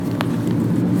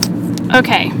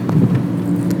Okay.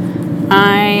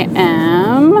 I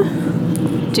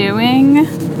am doing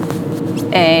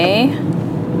a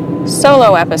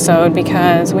solo episode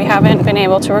because we haven't been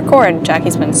able to record.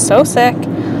 Jackie's been so sick.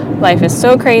 Life is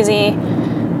so crazy.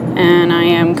 And I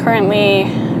am currently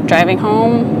driving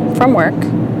home from work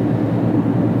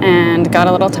and got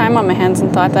a little time on my hands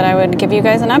and thought that I would give you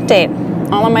guys an update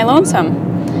all on my lonesome.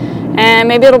 And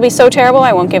maybe it'll be so terrible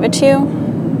I won't give it to you.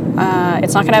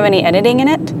 It's not going to have any editing in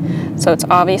it, so it's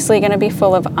obviously going to be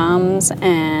full of ums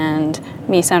and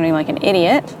me sounding like an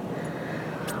idiot.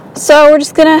 So we're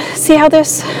just going to see how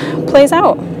this plays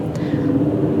out.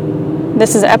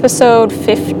 This is episode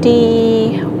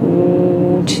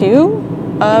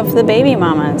 52 of The Baby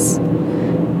Mamas,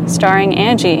 starring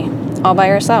Angie, all by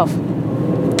herself.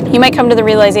 You might come to the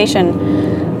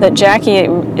realization that Jackie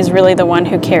is really the one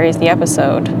who carries the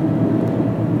episode,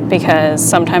 because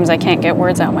sometimes I can't get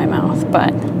words out my mouth,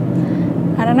 but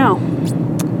I don't know.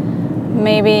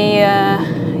 Maybe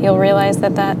you'll realize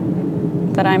that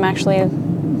I'm actually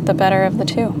the better of the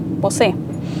two. We'll see.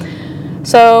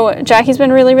 So Jackie's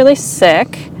been really, really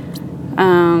sick.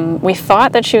 We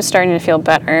thought that she was starting to feel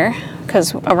better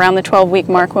because around the 12-week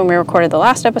mark when we recorded the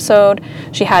last episode,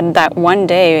 she had that one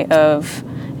day of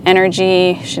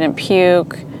energy. She didn't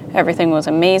puke. Everything was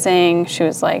amazing. She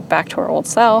was like back to her old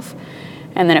self.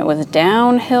 And then it was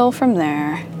downhill from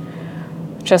there.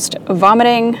 Just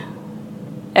vomiting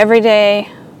every day,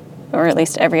 or at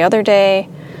least every other day,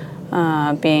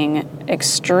 being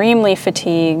extremely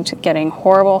fatigued, getting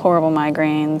horrible, horrible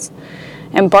migraines,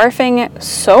 and barfing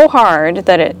so hard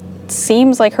that it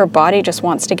seems like her body just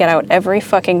wants to get out every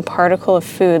fucking particle of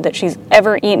food that she's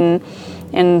ever eaten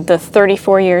in the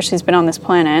 34 years she's been on this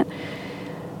planet.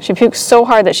 She pukes so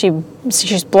hard that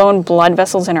she's blown blood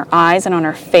vessels in her eyes and on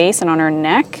her face and on her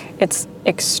neck. It's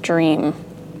extreme.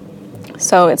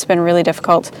 So it's been really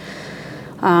difficult.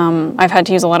 I've had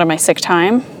to use a lot of my sick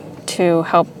time to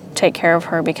help take care of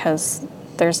her because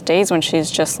there's days when she's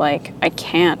just like, I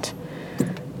can't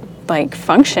like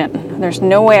function. There's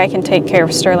no way I can take care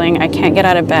of Sterling. I can't get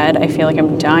out of bed. I feel like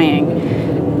I'm dying.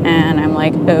 And I'm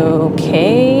like,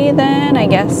 okay, then I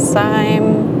guess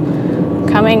I'm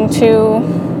coming to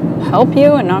help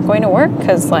you and not going to work,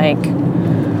 because like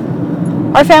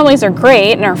our families are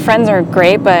great and our friends are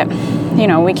great, but you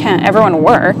know, everyone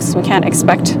works. We can't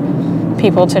expect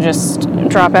people to just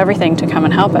drop everything to come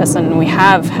and help us, and we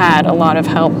have had a lot of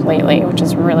help lately, which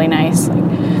is really nice.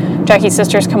 Like Jackie's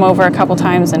sister's come over a couple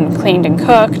times and cleaned and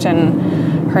cooked, and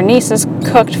her nieces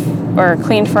cooked or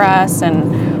cleaned for us,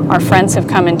 and our friends have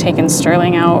come and taken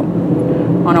Sterling out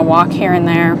on a walk here and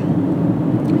there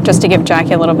just to give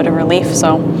Jackie a little bit of relief.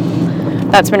 So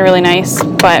that's been really nice,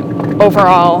 but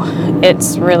overall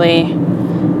it's really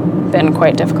been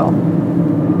quite difficult.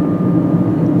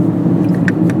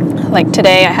 Like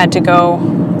today I had to go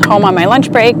home on my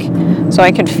lunch break so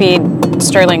I could feed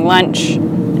Sterling lunch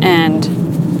and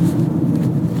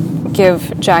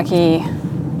give Jackie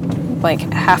like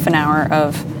half an hour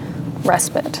of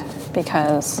respite,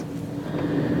 because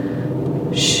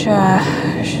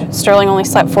Sterling only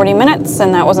slept 40 minutes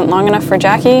and that wasn't long enough for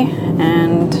Jackie.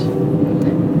 And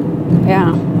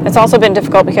yeah, it's also been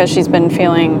difficult because she's been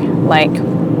feeling like,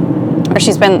 or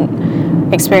she's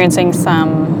been experiencing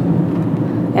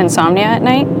some insomnia at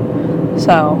night.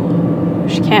 So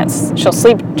she'll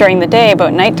sleep during the day,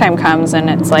 but nighttime comes and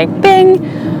it's like bing,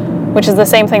 which is the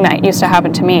same thing that used to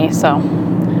happen to me. So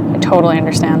I totally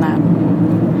understand that.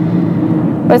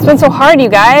 But it's been so hard, you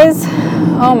guys.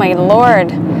 Oh my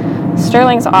Lord.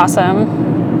 Sterling's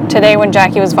awesome. Today when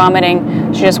Jackie was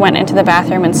vomiting, she just went into the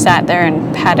bathroom and sat there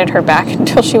and patted her back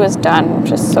until she was done,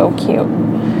 which is so cute.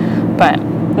 But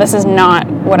this is not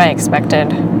what I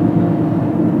expected.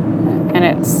 And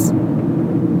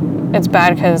it's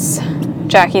bad because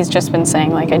Jackie's just been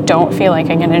saying, like, I don't feel like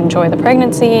I can enjoy the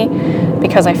pregnancy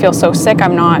because I feel so sick.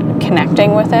 I'm not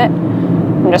connecting with it.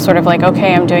 I'm just sort of like,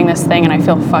 okay, I'm doing this thing and I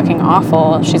feel fucking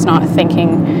awful. She's not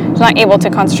able to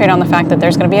concentrate on the fact that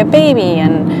there's going to be a baby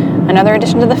and another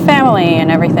addition to the family and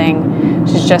everything.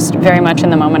 She's just very much in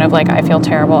the moment of like, I feel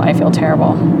terrible.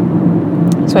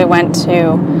 So we went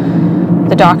to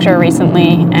the doctor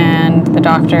recently, and the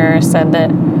doctor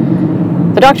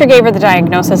gave her the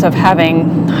diagnosis of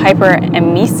having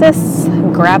hyperemesis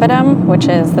gravidum, which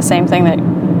is the same thing that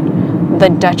the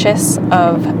Duchess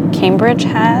of Cambridge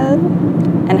had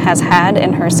and has had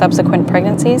in her subsequent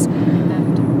pregnancies.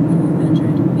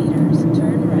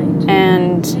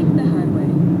 And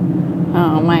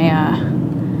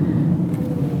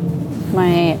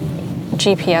my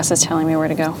GPS is telling me where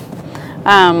to go.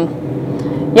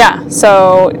 yeah,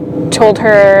 so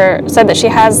said that she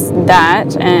has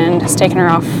that and has taken her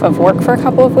off of work for a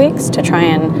couple of weeks to try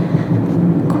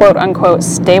and quote unquote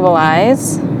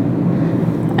stabilize.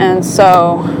 And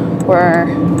so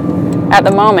at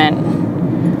the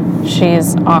moment,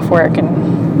 she's off work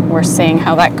and we're seeing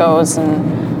how that goes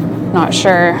and not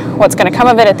sure what's going to come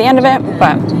of it at the end of it,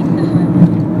 but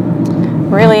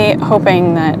really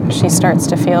hoping that she starts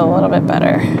to feel a little bit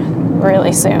better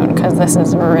really soon, because this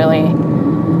is really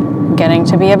getting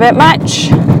to be a bit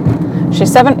much.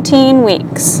 She's 17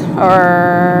 weeks,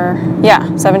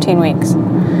 17 weeks.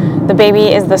 The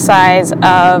baby is the size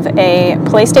of a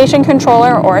PlayStation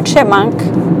controller or a chipmunk,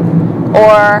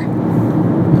 or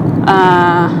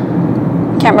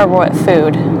can't remember what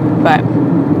food, but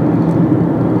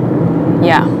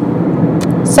yeah.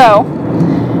 So,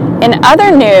 in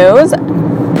other news,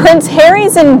 Prince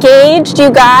Harry's engaged,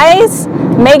 you guys.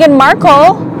 Meghan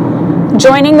Markle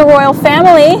joining the royal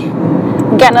family,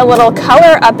 getting a little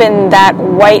color up in that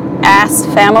white ass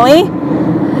family,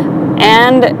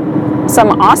 and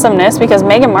some awesomeness, because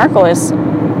Meghan Markle is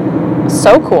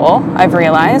so cool, I've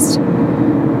realized.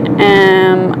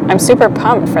 I'm super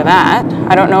pumped for that.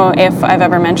 I don't know if I've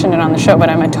ever mentioned it on the show, but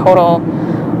I'm a total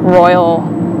royal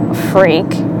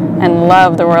freak and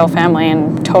love the royal family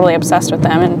and totally obsessed with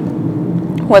them,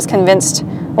 and wasn't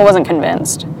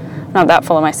convinced, not that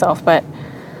full of myself, but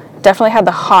definitely had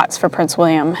the hots for Prince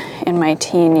William in my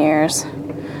teen years.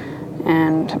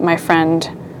 And my friend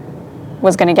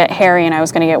was going to get Harry and I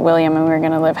was going to get William, and we were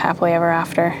going to live happily ever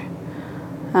after.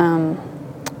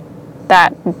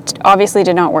 That obviously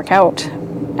did not work out,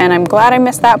 and I'm glad I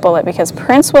missed that bullet, because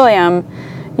Prince William,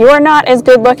 you are not as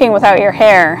good looking without your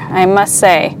hair, I must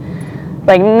say.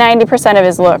 Like 90% of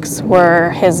his looks were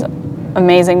his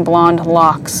amazing blonde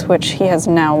locks, which he has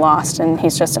now lost, and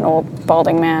he's just an old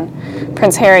balding man.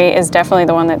 Prince Harry is definitely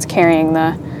the one that's carrying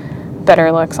the better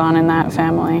looks on in that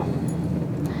family.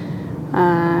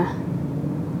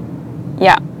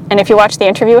 Yeah, and if you watch the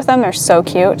interview with them, they're so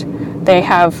cute. They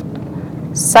have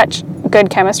such good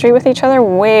chemistry with each other,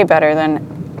 way better than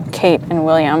Kate and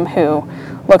William, who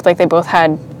looked like they both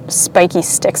had spiky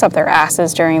sticks up their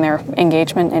asses during their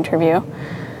engagement interview.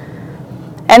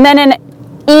 And then in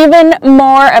even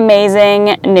more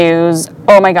amazing news,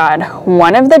 oh my god,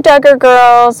 one of the Duggar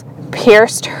girls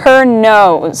pierced her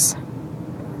nose.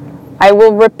 I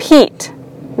will repeat,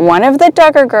 one of the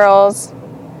Duggar girls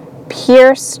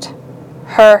pierced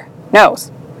her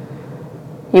nose.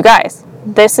 You guys,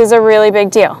 this is a really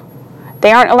big deal.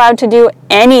 They aren't allowed to do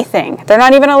anything. They're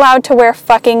not even allowed to wear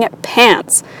fucking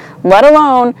pants, let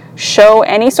alone show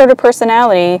any sort of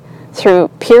personality through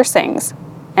piercings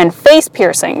and face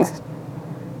piercings.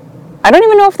 I don't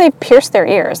even know if they've pierced their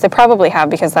ears. They probably have,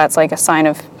 because that's like a sign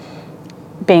of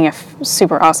being a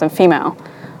super awesome female.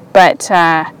 But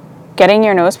getting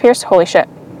your nose pierced, holy shit.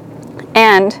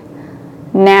 And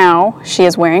now she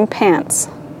is wearing pants.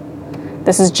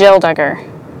 This is Jill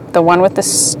Duggar, the one with the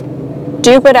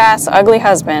stupid-ass, ugly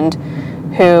husband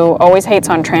who always hates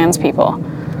on trans people.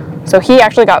 So he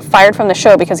actually got fired from the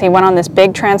show because he went on this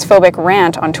big transphobic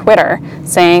rant on Twitter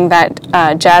saying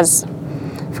that Jazz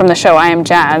from the show I Am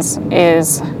Jazz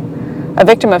is a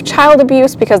victim of child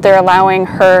abuse because they're allowing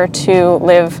her to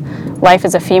live life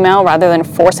as a female rather than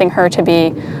forcing her to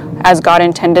be, as God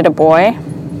intended, a boy.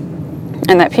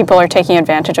 And that people are taking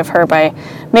advantage of her by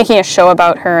making a show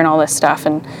about her and all this stuff.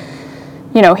 And,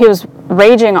 you know, he was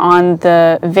raging on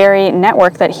the very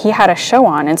network that he had a show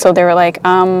on. And so they were like,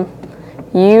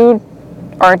 you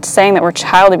are saying that we're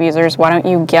child abusers. Why don't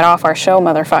you get off our show,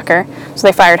 motherfucker? So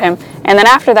they fired him. And then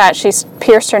after that, she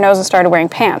pierced her nose and started wearing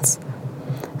pants.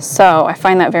 So I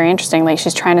find that very interesting. Like,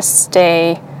 she's trying to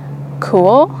stay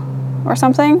cool or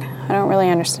something. I don't really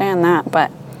understand that.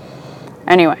 But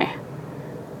anyway,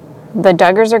 the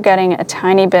Duggars are getting a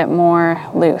tiny bit more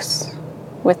loose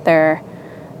with their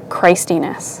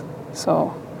Christiness.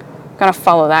 So I'm going to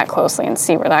follow that closely and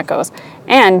see where that goes.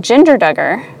 And Ginger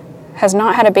Duggar has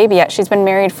not had a baby yet. She's been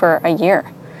married for a year.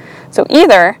 So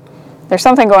either there's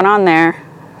something going on there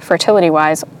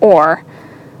fertility-wise, or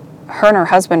her and her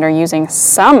husband are using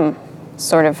some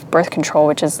sort of birth control,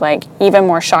 which is like even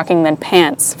more shocking than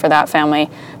pants for that family,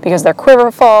 because they're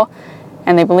quiverful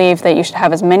and they believe that you should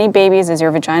have as many babies as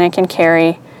your vagina can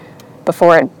carry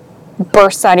before it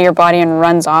bursts out of your body and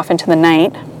runs off into the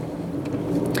night.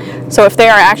 So if they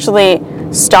are actually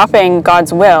stopping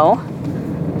God's will,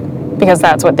 because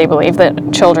that's what they believe,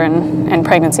 that children and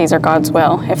pregnancies are God's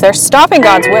will. If they're stopping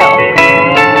God's will,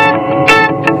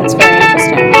 it's very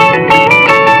interesting.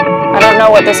 I don't know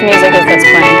what this music is that's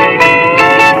playing.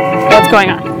 What's going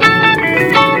on?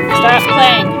 Stop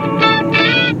playing.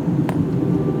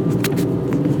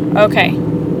 Okay.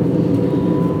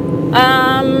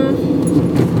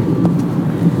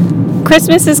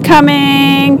 Christmas is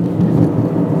coming.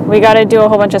 We got to do a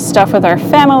whole bunch of stuff with our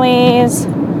families.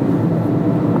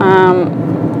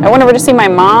 I went over to see my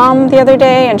mom the other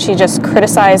day, and she just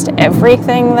criticized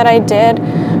everything that I did.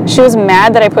 She was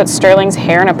mad that I put Sterling's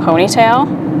hair in a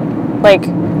ponytail. Like,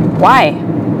 why?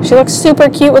 She looks super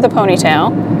cute with a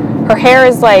ponytail. Her hair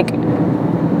is like,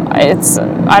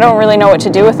 I don't really know what to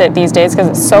do with it these days because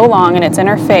it's so long and it's in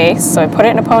her face, so I put it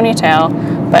in a ponytail.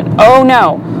 But oh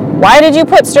no, why did you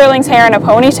put Sterling's hair in a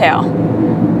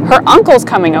ponytail? Her uncle's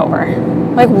coming over.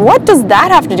 Like, what does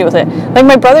that have to do with it? Like,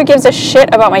 my brother gives a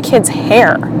shit about my kid's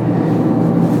hair.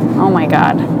 Oh my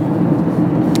God.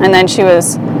 And then she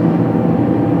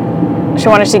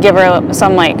wanted to give her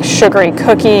some like sugary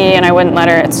cookie, and I wouldn't let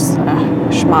her. It's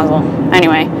schmozzle.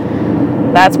 Anyway,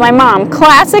 that's my mom.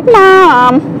 Classic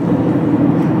mom.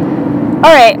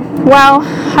 All right. Well,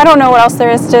 I don't know what else there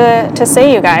is to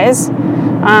say, you guys.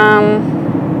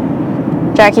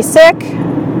 Jackie's sick.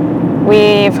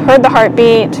 We've heard the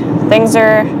heartbeat. Things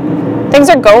are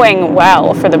going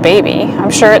well for the baby. I'm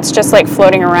sure it's just like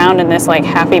floating around in this like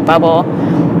happy bubble,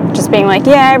 just being like,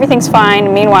 yeah, everything's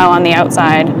fine. Meanwhile, on the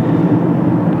outside,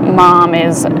 mom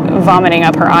is vomiting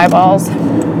up her eyeballs.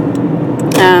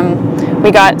 We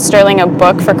got Sterling a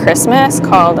book for Christmas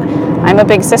called I'm a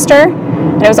Big Sister,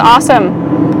 and it was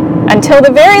awesome until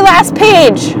the very last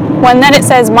page, when then it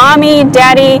says Mommy,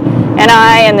 Daddy, and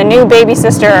I, and the new baby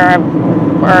sister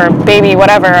or baby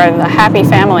whatever, are the happy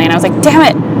family. And I was like, damn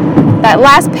it, that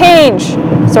last page.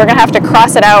 So we're gonna have to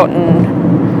cross it out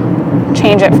and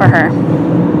change it for her.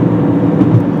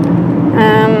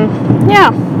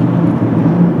 Yeah.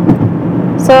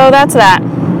 So that's that.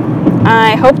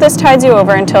 I hope this tides you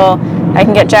over until I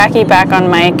can get Jackie back on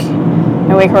mic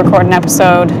and we can record an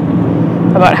episode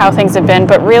about how things have been.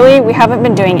 But really, we haven't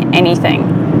been doing anything.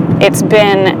 It's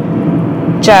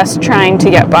been just trying to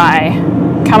get by.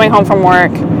 Coming home from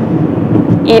work,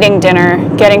 eating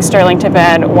dinner, getting Sterling to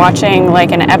bed, watching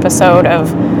like an episode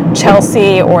of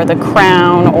Chelsea or The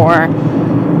Crown or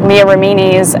Mia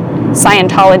Ramini's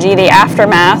Scientology, The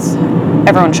Aftermath.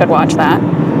 Everyone should watch that.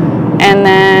 And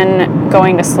then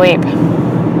going to sleep.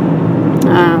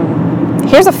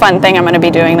 Here's a fun thing I'm going to be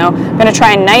doing, though. I'm going to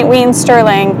try and night wean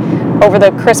Sterling over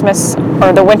the Christmas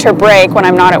or the winter break when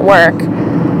I'm not at work,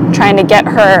 trying to get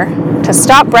her to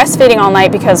stop breastfeeding all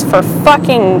night, because for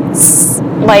fucking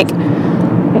like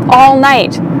all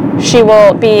night she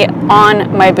will be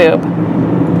on my boob,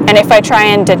 and if I try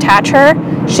and detach her,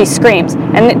 she screams.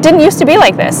 And it didn't used to be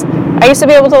like this. I used to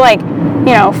be able to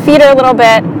feed her a little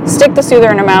bit, stick the soother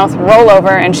in her mouth, roll over,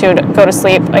 and she would go to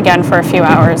sleep again for a few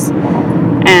hours,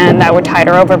 and that would tide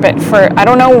her over. But I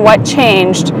don't know what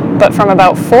changed, but from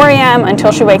about 4 a.m.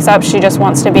 until she wakes up, she just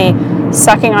wants to be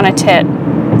sucking on a tit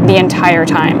the entire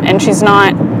time. And she's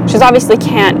obviously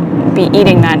can't be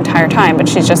eating that entire time, but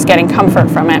she's just getting comfort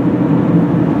from it.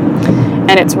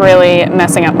 And it's really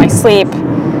messing up my sleep,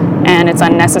 and it's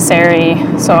unnecessary,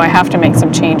 so I have to make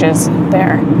some changes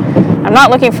there. I'm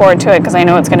not looking forward to it because I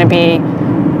know it's going to be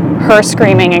her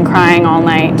screaming and crying all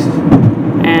night,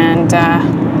 and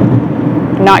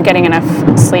not getting enough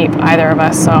sleep, either of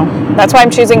us. So that's why I'm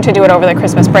choosing to do it over the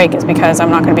Christmas break, is because I'm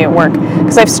not going to be at work.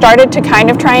 Because I've started to kind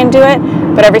of try and do it,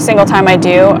 but every single time I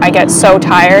do, I get so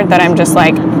tired that I'm just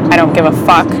like, I don't give a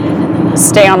fuck.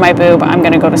 Stay on my boob. I'm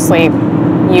going to go to sleep.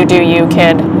 You do you,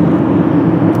 kid.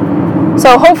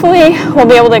 So hopefully we'll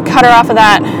be able to cut her off of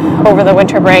that over the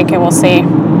winter break, and we'll see.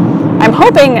 I'm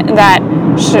hoping that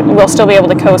we'll still be able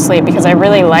to co-sleep, because I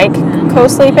really like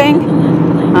co-sleeping.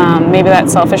 Maybe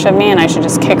that's selfish of me and I should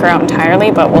just kick her out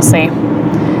entirely, but we'll see.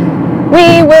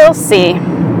 We will see.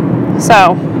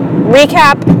 So,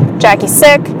 recap: Jackie's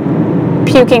sick,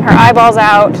 puking her eyeballs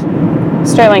out.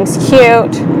 Sterling's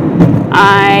cute.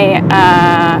 I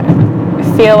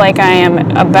feel like I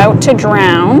am about to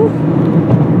drown.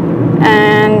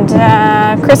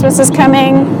 And Christmas is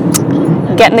coming.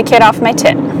 Getting the kid off my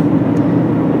tit.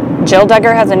 Jill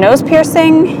Duggar has a nose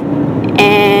piercing,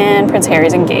 and Prince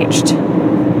Harry's engaged.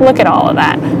 Look at all of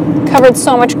that. Covered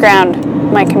so much ground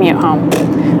my commute home.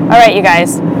 All right, you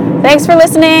guys. Thanks for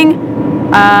listening.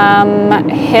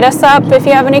 Hit us up if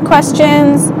you have any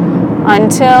questions.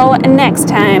 Until next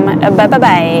time,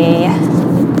 bye-bye-bye.